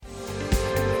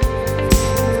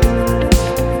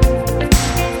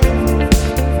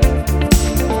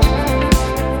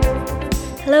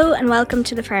and welcome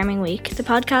to the Farming Week, the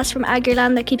podcast from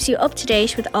Agriland that keeps you up to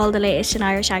date with all the latest in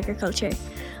Irish agriculture.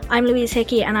 I'm Louise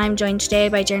Hickey and I'm joined today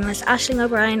by journalists Aisling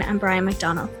O'Brien and Brian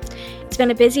McDonnell. It's been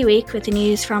a busy week with the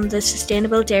news from the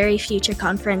Sustainable Dairy Future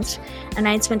Conference,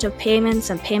 announcement of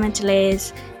payments and payment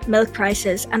delays, milk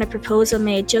prices, and a proposal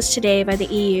made just today by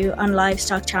the EU on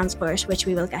livestock transport, which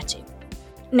we will get to.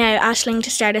 Now, Aisling,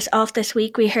 to start us off this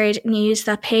week, we heard news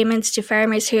that payments to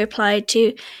farmers who applied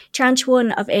to Tranche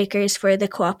 1 of acres for the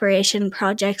cooperation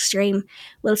project stream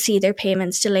will see their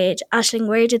payments delayed. Aisling,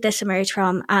 where did this emerge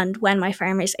from and when might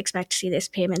farmers expect to see this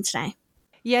payments now?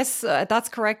 Yes, that's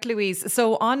correct, Louise.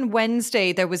 So on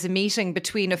Wednesday, there was a meeting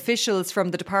between officials from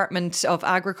the Department of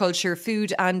Agriculture,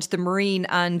 Food and the Marine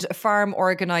and farm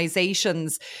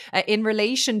organisations in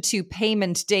relation to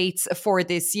payment dates for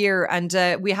this year.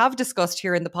 And we have discussed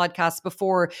here in the podcast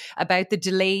before about the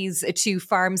delays to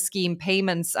farm scheme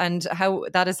payments and how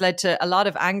that has led to a lot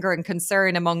of anger and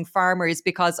concern among farmers,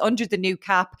 because under the new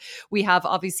cap, we have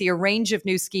obviously a range of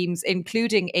new schemes,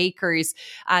 including acres.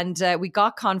 And we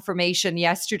got confirmation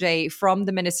yesterday from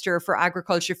the Minister for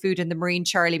Agriculture, Food and the Marine,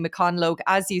 Charlie McConalogue,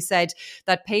 as you said,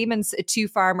 that payments to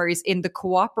farmers in the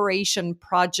cooperation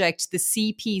project, the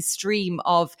CP stream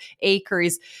of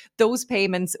acres, those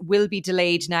payments will be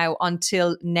delayed now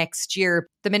until next year.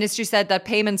 The Minister said that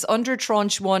payments under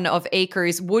Tranche 1 of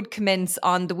acres would commence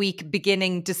on the week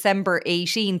beginning December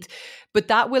 18th, but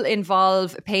that will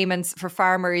involve payments for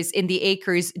farmers in the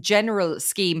acres general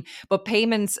scheme. But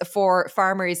payments for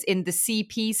farmers in the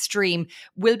CP stream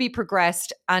will be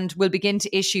progressed and will begin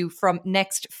to issue from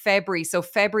next February, so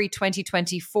February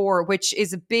 2024, which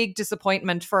is a big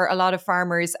disappointment for a lot of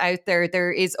farmers out there.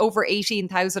 There is over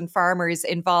 18,000 farmers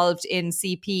involved in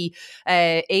CP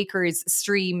acres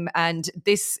stream, and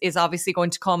this is obviously going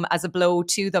to come as a blow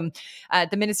to them.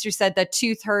 The Minister said that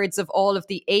 2/3 of all of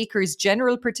the acres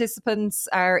general participants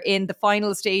are in the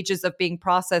final stages of being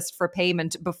processed for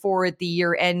payment before the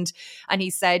year end. And he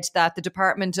said that the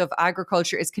Department of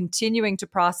Agriculture is continuing to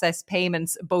process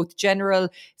payments, both general,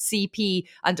 CP,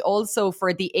 and also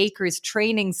for the acres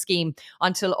training scheme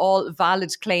until all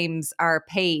valid claims are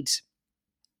paid.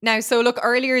 Now, so look,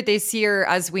 earlier this year,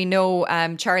 as we know,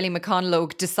 Charlie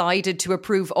McConalogue decided to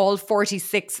approve all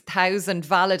 46,000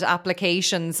 valid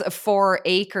applications for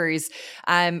acres.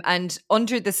 And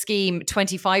under the scheme,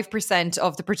 25%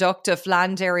 of the productive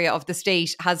land area of the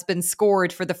state has been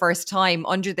scored for the first time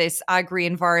under this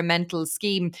agri-environmental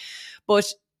scheme.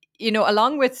 But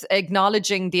along with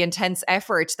acknowledging the intense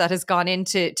effort that has gone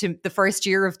into the first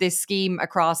year of this scheme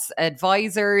across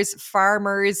advisors,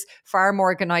 farmers, farm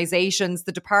organisations,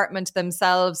 the department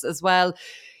themselves as well,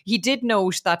 he did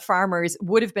note that farmers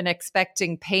would have been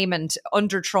expecting payment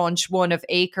under Tranche 1 of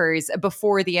acres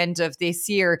before the end of this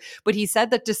year. But he said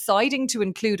that deciding to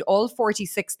include all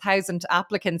 46,000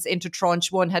 applicants into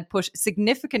Tranche 1 had put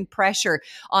significant pressure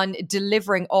on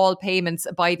delivering all payments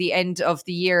by the end of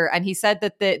the year. And he said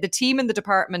that the team in the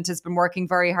department has been working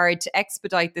very hard to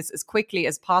expedite this as quickly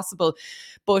as possible.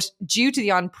 But due to the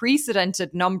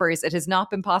unprecedented numbers, it has not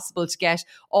been possible to get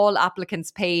all applicants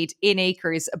paid in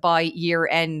acres by year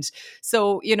end.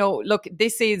 So, look,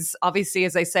 this is obviously,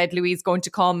 as I said, Louise, going to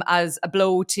come as a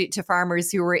blow to farmers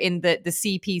who are in the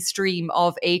CP stream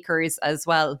of acres as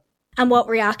well. And what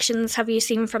reactions have you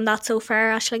seen from that so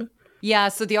far, Aisling? Yeah,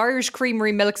 so the Irish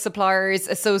Creamery Milk Suppliers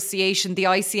Association, the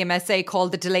ICMSA,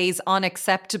 called the delays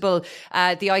unacceptable.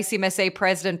 The ICMSA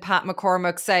President, Pat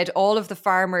McCormack, said all of the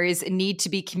farmers need to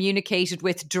be communicated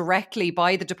with directly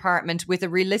by the department with a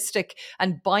realistic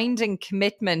and binding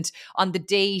commitment on the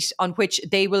date on which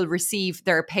they will receive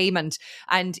their payment.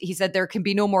 And he said there can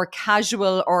be no more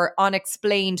casual or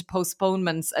unexplained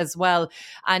postponements as well.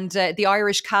 And the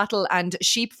Irish Cattle and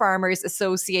Sheep Farmers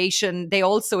Association, they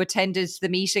also attended the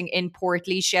meeting in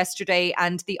Portlaoise yesterday,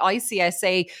 and the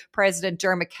ICSA President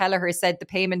Dermot Kelleher said the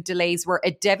payment delays were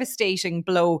a devastating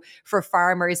blow for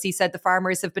farmers. He said the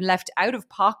farmers have been left out of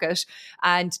pocket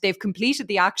and they've completed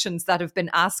the actions that have been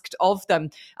asked of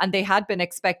them, and they had been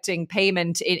expecting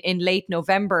payment in late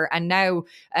November, and now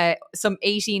some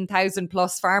 18,000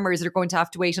 plus farmers are going to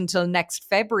have to wait until next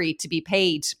February to be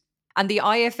paid. And the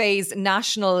IFA's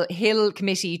National Hill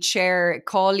Committee Chair,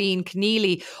 Colleen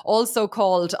Keneally, also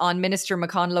called on Minister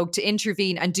McConalogue to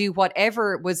intervene and do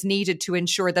whatever was needed to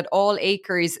ensure that all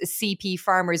acres CP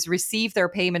farmers receive their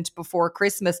payment before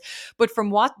Christmas. But from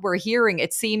what we're hearing,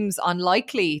 it seems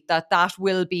unlikely that that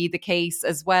will be the case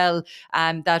as well,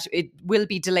 that it will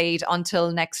be delayed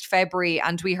until next February.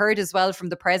 And we heard as well from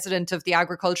the President of the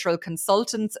Agricultural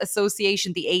Consultants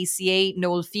Association, the ACA,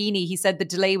 Noel Feeney. He said the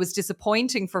delay was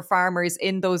disappointing for farmers farmers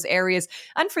in those areas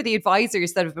and for the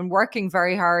advisors that have been working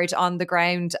very hard on the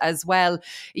ground as well.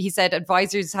 He said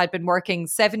advisors had been working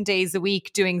 7 days a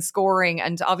week doing scoring,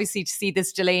 and obviously to see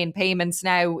this delay in payments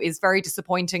now is very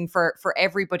disappointing for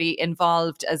everybody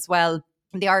involved as well.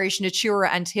 The Irish Natura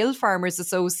and Hill Farmers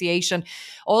Association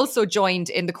also joined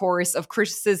in the chorus of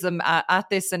criticism at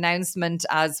this announcement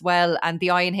as well. And the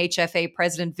INHFA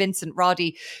President Vincent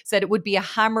Roddy said it would be a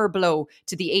hammer blow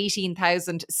to the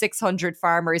 18,600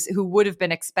 farmers who would have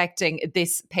been expecting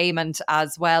this payment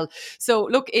as well. So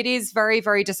look, it is very,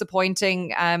 very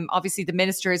disappointing. Obviously, the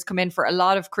minister has come in for a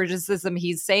lot of criticism.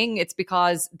 He's saying it's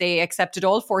because they accepted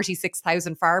all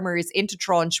 46,000 farmers into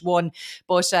tranche one.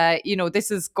 But, this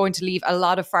is going to leave a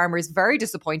lot of farmers very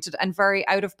disappointed and very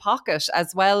out of pocket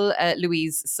as well,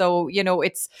 Louise. So,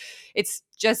 it's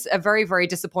just a very, very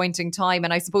disappointing time.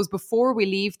 And I suppose before we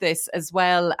leave this as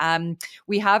well,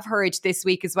 we have heard this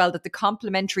week as well that the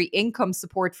complementary income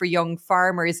support for young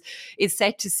farmers is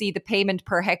set to see the payment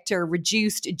per hectare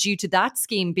reduced due to that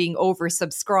scheme being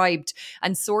oversubscribed.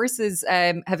 And sources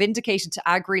have indicated to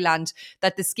Agriland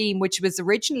that the scheme, which was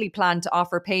originally planned to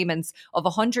offer payments of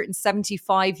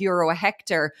 €175 a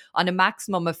hectare on a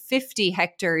maximum of 50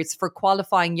 hectares for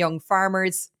qualifying young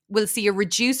farmers, will see a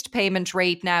reduced payment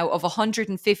rate now of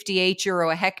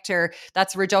 €158 a hectare.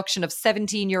 That's a reduction of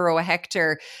 €17 a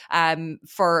hectare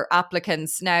for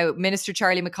applicants. Now, Minister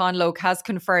Charlie McConalogue has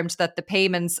confirmed that the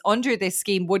payments under this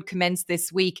scheme would commence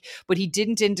this week, but he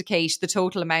didn't indicate the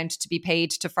total amount to be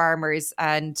paid to farmers.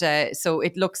 And so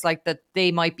it looks like that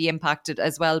they might be impacted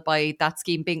as well by that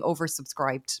scheme being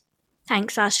oversubscribed.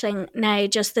 Thanks, Aisling. Now,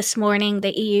 just this morning,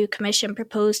 the EU Commission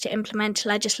proposed to implement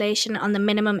legislation on the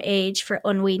minimum age for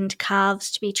unweaned calves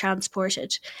to be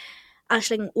transported.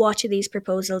 Aisling, what do these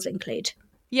proposals include?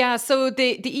 Yeah, so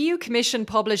the EU Commission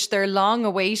published their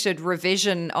long-awaited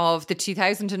revision of the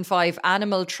 2005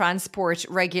 Animal Transport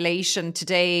Regulation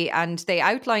today, and they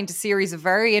outlined a series of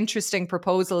very interesting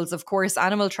proposals. Of course,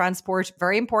 animal transport,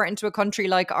 very important to a country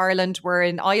like Ireland. We're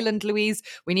an island, Louise.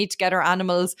 We need to get our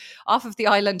animals off of the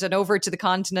island and over to the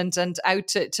continent and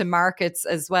out to markets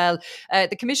as well.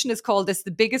 The Commission has called this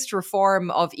the biggest reform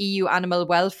of EU animal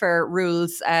welfare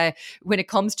rules when it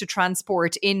comes to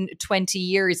transport in 20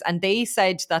 years, and they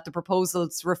said that the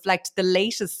proposals reflect the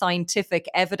latest scientific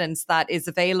evidence that is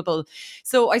available.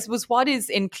 So I suppose what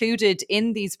is included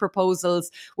in these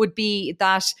proposals would be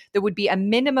that there would be a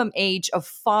minimum age of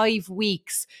 5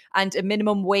 weeks and a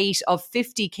minimum weight of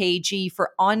 50 kg for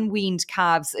unweaned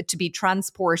calves to be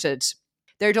transported.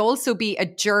 There'd also be a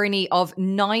journey of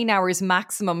 9 hours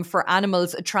maximum for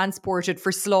animals transported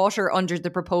for slaughter under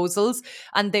the proposals.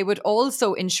 And they would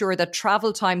also ensure that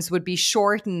travel times would be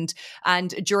shortened. And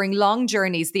during long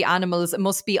journeys, the animals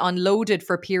must be unloaded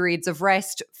for periods of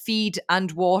rest, feed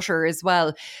and water as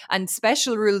well. And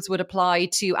special rules would apply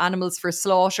to animals for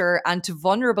slaughter and to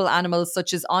vulnerable animals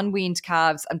such as unweaned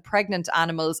calves and pregnant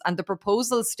animals. And the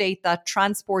proposals state that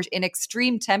transport in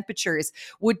extreme temperatures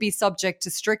would be subject to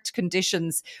strict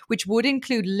conditions, which would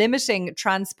include limiting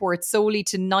transport solely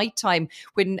to nighttime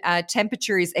when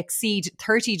temperatures exceed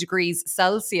 30 degrees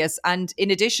Celsius. And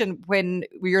in addition, when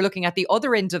you're looking at the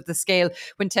other end of the scale,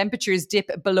 when temperatures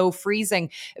dip below freezing,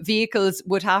 vehicles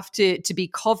would have to be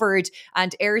covered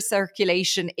and air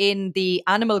circulation in the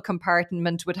animal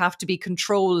compartment would have to be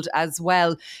controlled as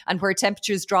well. And where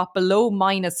temperatures drop below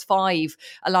 -5,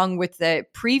 along with the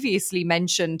previously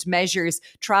mentioned measures,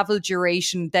 travel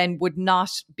duration then would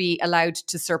not be allowed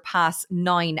to surpass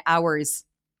 9 hours.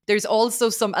 There's also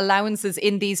some allowances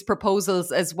in these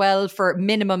proposals as well for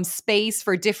minimum space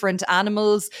for different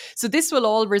animals. So this will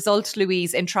all result,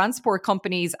 Louise, in transport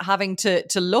companies having to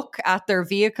look at their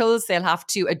vehicles. They'll have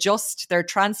to adjust their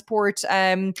transport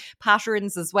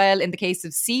patterns as well. In the case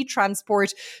of sea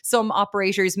transport, some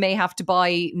operators may have to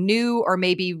buy new or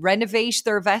maybe renovate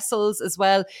their vessels as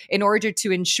well in order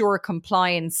to ensure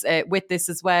compliance with this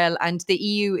as well. And the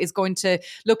EU is going to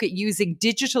look at using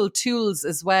digital tools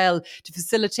as well to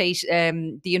facilitate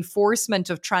the enforcement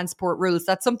of transport rules.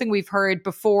 That's something we've heard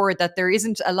before, that there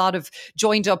isn't a lot of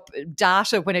joined up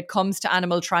data when it comes to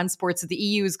animal transport. So the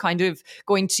EU is kind of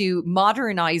going to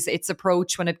modernise its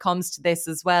approach when it comes to this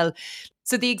as well.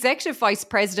 So the Executive Vice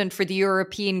President for the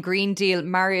European Green Deal,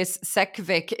 Marius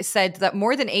Šefčovič, said that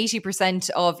more than 80%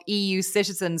 of EU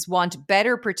citizens want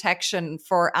better protection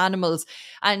for animals.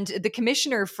 And the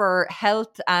Commissioner for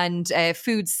Health and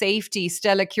Food Safety,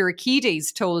 Stella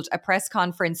Kyriakides, told a press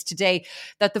conference today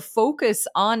that the focus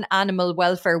on animal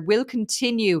welfare will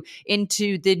continue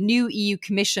into the new EU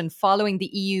Commission following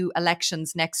the EU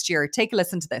elections next year. Take a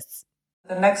listen to this.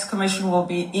 The next Commission will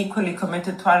be equally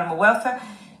committed to animal welfare.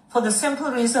 for the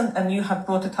simple reason, and you have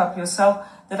brought it up yourself,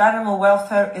 that animal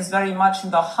welfare is very much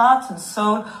in the heart and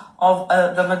soul of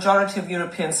the majority of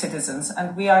European citizens.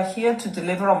 And we are here to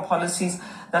deliver on policies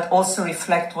that also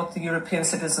reflect what the European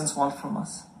citizens want from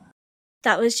us.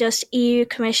 That was just EU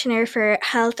Commissioner for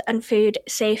Health and Food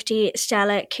Safety,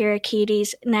 Stella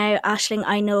Kyriakides. Now, Aisling,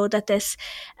 I know that this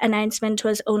announcement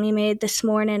was only made this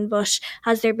morning, but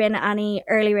has there been any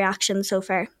early reaction so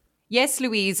far? Yes,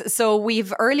 Louise. So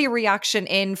we've early reaction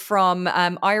in from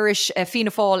Irish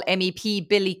Fianna Fáil MEP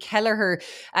Billy Kelleher.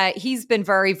 He's been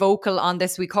very vocal on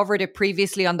this. We covered it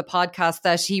previously on the podcast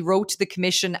that he wrote to the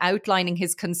Commission outlining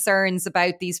his concerns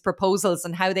about these proposals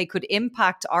and how they could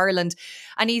impact Ireland.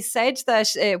 And he said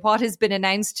that what has been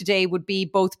announced today would be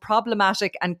both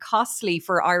problematic and costly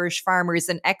for Irish farmers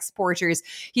and exporters.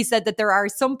 He said that there are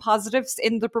some positives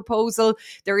in the proposal.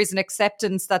 There is an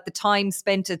acceptance that the time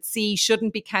spent at sea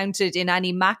shouldn't be counted in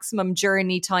any maximum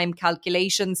journey time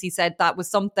calculations. He said that was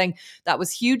something that was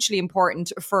hugely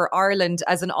important for Ireland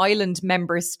as an island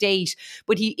member state.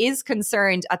 But he is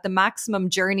concerned at the maximum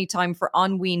journey time for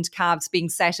unweaned calves being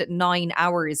set at 9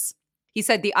 hours. He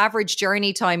said the average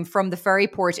journey time from the ferry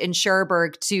port in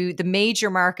Cherbourg to the major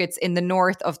markets in the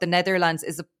north of the Netherlands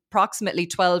is approximately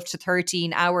 12 to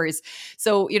 13 hours.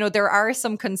 So, there are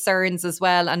some concerns as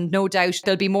well, and no doubt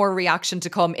there'll be more reaction to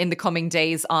come in the coming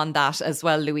days on that as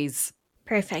well, Louise.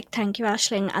 Perfect. Thank you,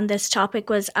 Aisling. And this topic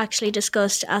was actually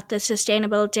discussed at the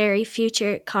Sustainable Dairy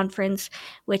Future Conference,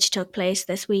 which took place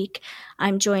this week.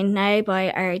 I'm joined now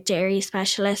by our dairy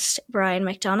specialist, Brian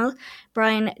McDonnell.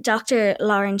 Brian, Dr.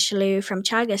 Laurence Shalloo from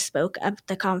Teagasc spoke at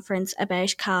the conference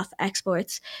about calf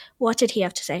exports. What did he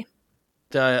have to say?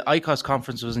 The ICOS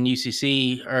conference was in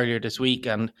UCC earlier this week,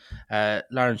 and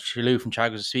Laurence Shalloo from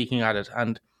Teagasc was speaking at it.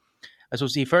 And I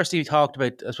suppose he talked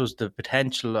about, the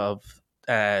potential of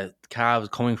calves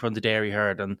coming from the dairy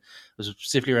herd, and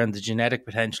specifically around the genetic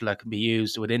potential that can be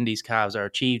used within these calves or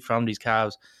achieved from these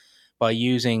calves by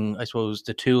using, I suppose,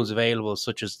 the tools available,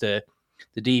 such as the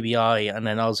DBI and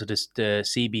then also the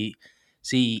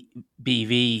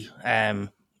CBV.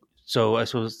 So I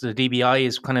suppose the DBI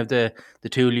is kind of the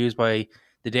tool used by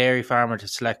the dairy farmer to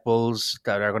select bulls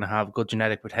that are going to have good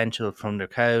genetic potential from their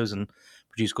cows and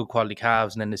produce good quality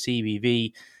calves. And then the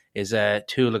CBV is a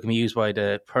tool that can be used by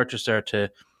the purchaser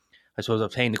to, I suppose,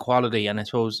 obtain the quality. And I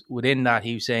suppose within that,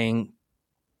 he was saying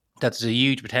that there's a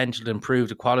huge potential to improve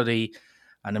the quality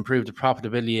and improve the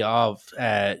profitability of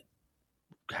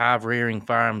calf rearing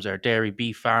farms or dairy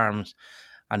beef farms.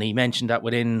 And he mentioned that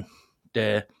within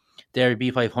the Dairy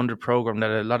B500 program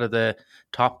that a lot of the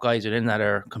top guys within that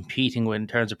are competing with in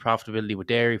terms of profitability with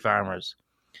dairy farmers.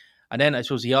 And then I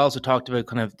suppose he also talked about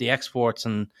kind of the exports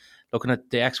and looking at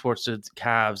the exports of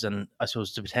calves and I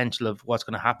suppose the potential of what's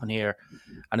going to happen here.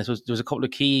 And I suppose there was a couple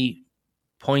of key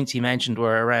points he mentioned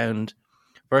were around,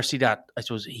 firstly, that I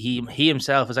suppose he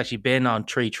himself has actually been on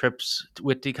 3 trips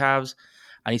with the calves.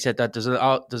 And he said that there's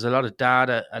a lot of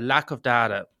data, a lack of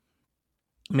data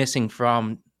missing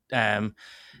from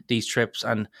these trips.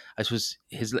 And I suppose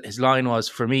his line was,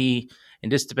 for me, in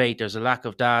this debate, there's a lack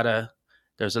of data,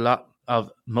 there's a lot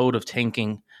of motive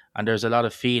thinking, and there's a lot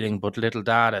of feeling, but little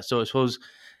data. So I suppose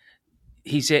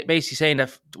he's basically saying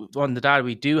that on the data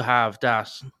we do have, that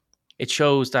it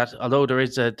shows that although there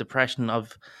is a depression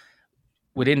of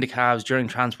within the calves during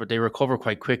transport, they recover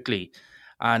quite quickly,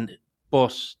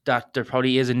 but that there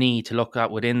probably is a need to look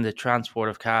at within the transport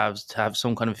of calves to have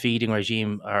some kind of feeding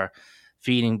regime or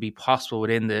feeding be possible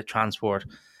within the transport,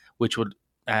 which would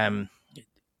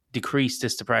decrease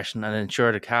this depression and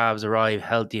ensure the calves arrive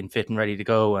healthy and fit and ready to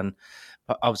go, and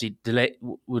obviously delay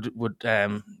would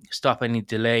stop any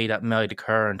delay that might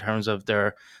occur in terms of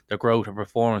their growth or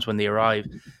performance when they arrive.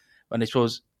 And I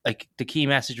suppose like the key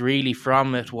message really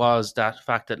from it was that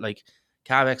fact that like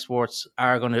calf exports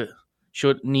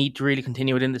should need to really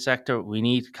continue within the sector. We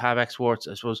need calf exports.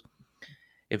 I suppose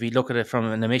if we look at it from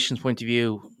an emissions point of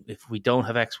view, if we don't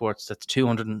have exports, that's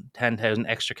 210,000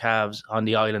 extra calves on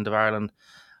the island of Ireland,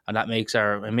 and that makes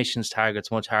our emissions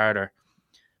targets much harder.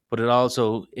 But it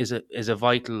also is a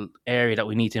vital area that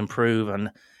we need to improve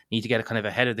and need to get kind of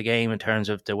ahead of the game in terms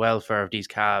of the welfare of these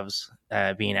calves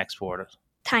being exported.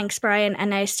 Thanks, Brian. And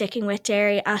now sticking with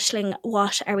dairy, Aisling,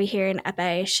 what are we hearing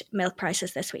about milk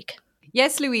prices this week?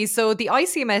 Yes, Louise. So the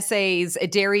ICMSA's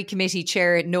Dairy Committee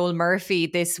Chair, Noel Murphy,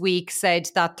 this week said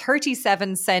that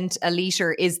 37 cent a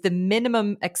litre is the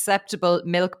minimum acceptable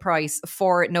milk price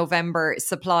for November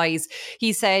supplies.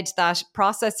 He said that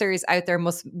processors out there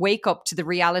must wake up to the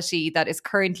reality that is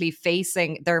currently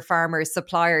facing their farmer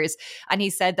suppliers. And he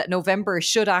said that November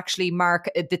should actually mark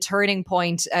the turning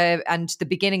point and the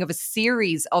beginning of a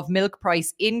series of milk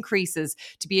price increases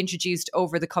to be introduced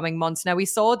over the coming months. Now, we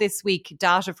saw this week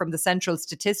data from the Central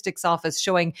Statistics Office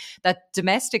showing that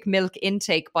domestic milk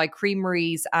intake by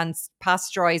creameries and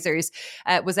pasteurisers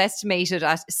was estimated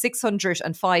at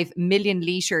 605 million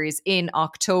litres in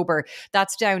October.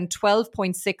 That's down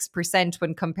 12.6%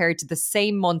 when compared to the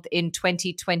same month in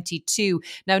 2022.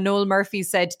 Now, Noel Murphy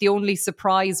said the only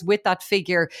surprise with that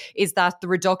figure is that the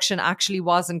reduction actually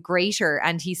wasn't greater.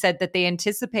 And he said that they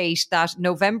anticipate that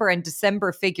November and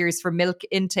December figures for milk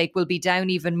intake will be down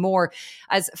even more,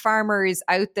 as farmers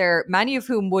out there, many of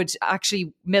whom would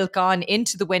actually milk on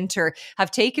into the winter, have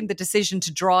taken the decision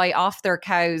to dry off their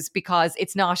cows because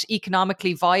it's not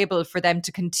economically viable for them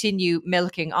to continue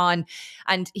milking on.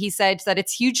 And he said that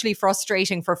it's hugely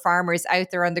frustrating for farmers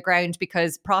out there on the ground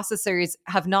because processors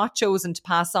have not chosen to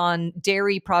pass on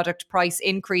dairy product price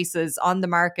increases on the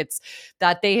markets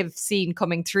that they have seen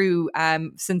coming through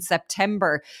since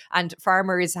September. And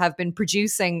farmers have been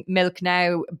producing milk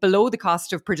now below the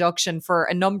cost of production for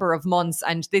a number of months.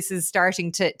 And this is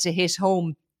starting to hit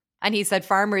home. And he said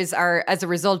farmers are, as a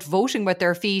result, voting with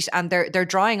their feet and they're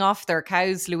drying off their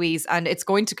cows, Louise, and it's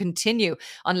going to continue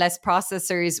unless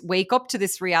processors wake up to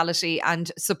this reality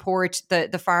and support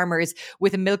the farmers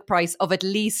with a milk price of at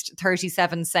least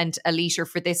 37 cent a litre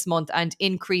for this month and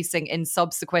increasing in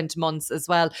subsequent months as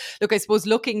well. Look, I suppose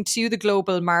looking to the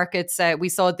global markets, we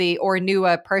saw the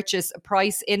Ornua Purchase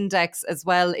Price Index as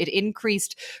well. It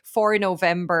increased for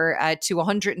November to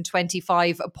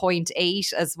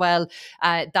 125.8 as well.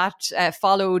 That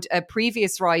followed a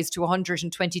previous rise to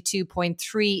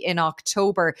 122.3 in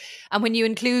October. And when you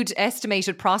include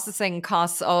estimated processing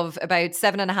costs of about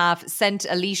 7.5 cent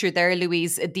a litre there,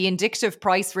 Louise, the indicative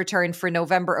price return for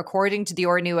November, according to the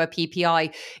Ornua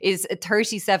PPI, is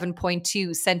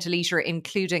 37.2 cent a litre,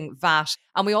 including VAT.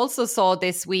 And we also saw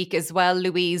this week as well,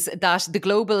 Louise, that the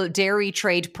global dairy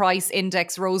trade price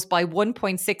index rose by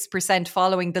 1.6%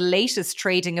 following the latest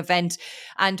trading event.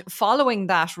 And following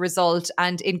that result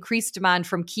and increased demand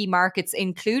from key markets,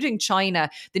 including China,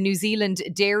 the New Zealand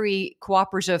dairy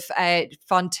cooperative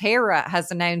Fonterra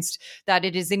has announced that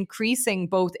it is increasing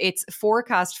both its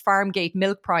forecast farm gate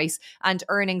milk price and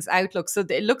earnings outlook. So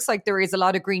it looks like there is a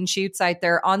lot of green shoots out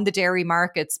there on the dairy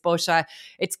markets, but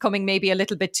it's coming maybe a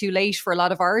little bit too late for a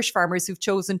lot of Irish farmers who've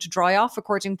chosen to dry off,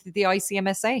 according to the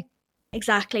ICMSA.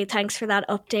 Exactly. Thanks for that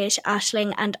update,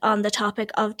 Aisling. And on the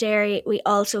topic of dairy, we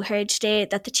also heard today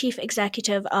that the Chief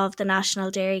Executive of the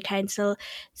National Dairy Council,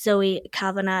 Zoe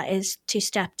Kavanagh, is to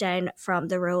step down from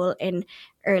the role in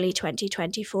early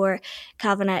 2024.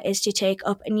 Kavanagh is to take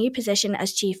up a new position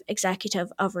as Chief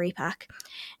Executive of Repack.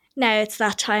 Now it's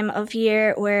that time of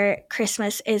year where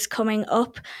Christmas is coming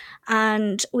up,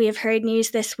 and we have heard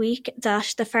news this week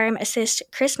that the Farm Assist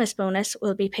Christmas bonus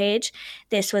will be paid.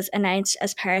 This was announced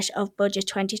as part of Budget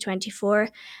 2024,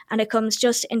 and it comes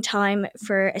just in time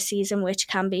for a season which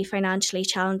can be financially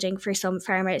challenging for some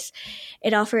farmers.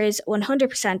 It offers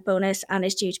 100% bonus and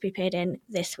is due to be paid in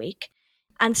this week.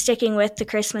 And sticking with the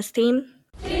Christmas theme,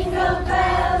 jingle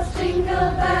bells, jingle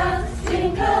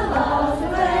all the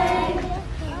way.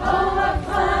 Oh, what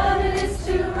fun it is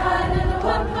to ride in a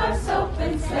one-horse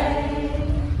open sleigh.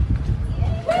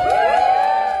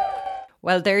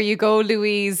 Well, there you go,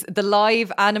 Louise. The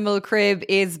live animal crib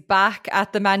is back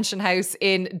at the Mansion House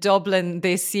in Dublin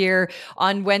this year.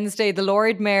 On Wednesday, the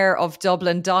Lord Mayor of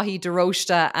Dublin, Daithí de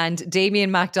Rochta, and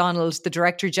Damien MacDonald, the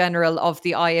Director General of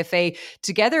the IFA,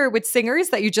 together with singers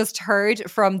that you just heard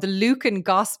from the Lucan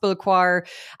Gospel Choir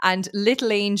and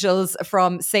Little Angels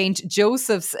from St.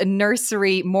 Joseph's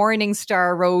Nursery, Morning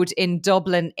Star Road in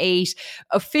Dublin 8,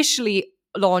 officially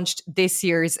launched this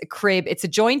year's crib. It's a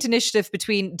joint initiative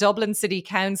between Dublin City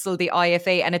Council, the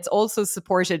IFA, and it's also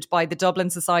supported by the Dublin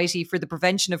Society for the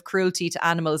Prevention of Cruelty to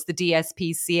Animals, the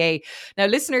DSPCA. Now,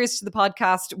 listeners to the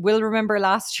podcast will remember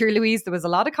last year, Louise, there was a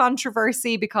lot of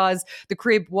controversy because the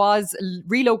crib was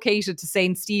relocated to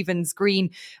St. Stephen's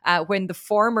Green when the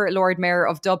former Lord Mayor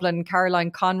of Dublin,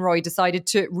 Caroline Conroy, decided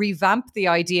to revamp the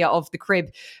idea of the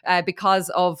crib because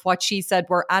of what she said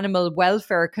were animal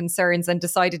welfare concerns, and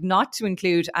decided not to include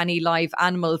include any live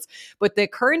animals. But the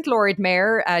current Lord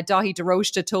Mayor, Daithí de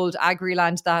Rochta, told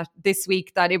Agriland that this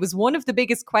week that it was one of the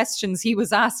biggest questions he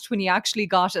was asked when he actually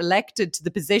got elected to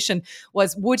the position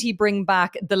was, would he bring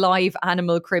back the live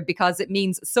animal crib, because it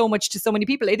means so much to so many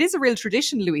people. It is a real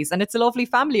tradition, Louise, and it's a lovely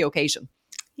family occasion.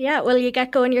 Yeah, will you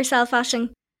get going yourself, Aisling?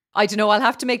 I don't know, I'll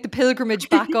have to make the pilgrimage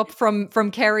back up from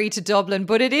Kerry to Dublin,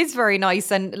 but it is very nice.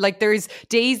 And like, there's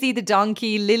Daisy the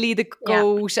donkey, Lily the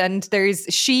goat, and there's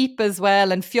sheep as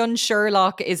well. And Fionn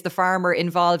Sherlock is the farmer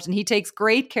involved, and he takes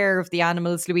great care of the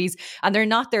animals, Louise. And they're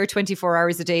not there 24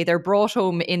 hours a day. They're brought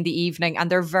home in the evening, and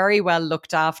they're very well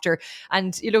looked after.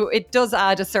 And, you know, it does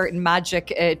add a certain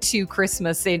magic to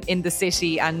Christmas in the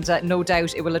city. And no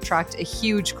doubt it will attract a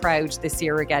huge crowd this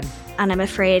year again. And I'm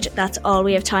afraid that's all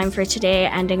we have time for today,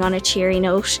 ending on a cheery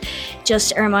note.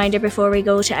 Just a reminder before we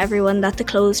go to everyone that the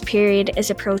close period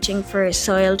is approaching for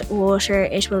soiled water.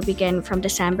 It will begin from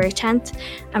December 10th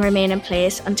and remain in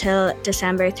place until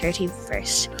December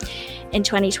 31st. In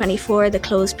 2024, the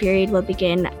close period will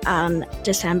begin on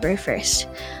December 1st.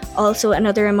 Also,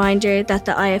 another reminder that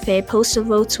the IFA postal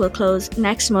votes will close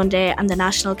next Monday, and the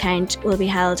national count will be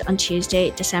held on Tuesday,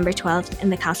 December 12th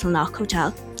in the Castleknock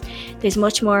Hotel. There's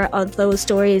much more of those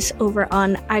stories over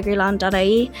on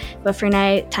Agriland.ie, but for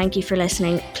now, thank you for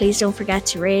listening. Please don't forget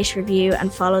to rate, review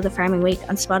and follow The Farming Week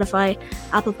on Spotify,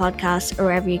 Apple Podcasts or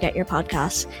wherever you get your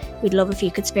podcasts. We'd love if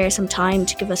you could spare some time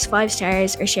to give us 5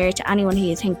 stars or share it to anyone who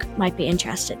you think might be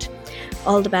interested.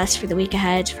 All the best for the week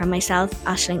ahead from myself,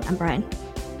 Aisling and Brian.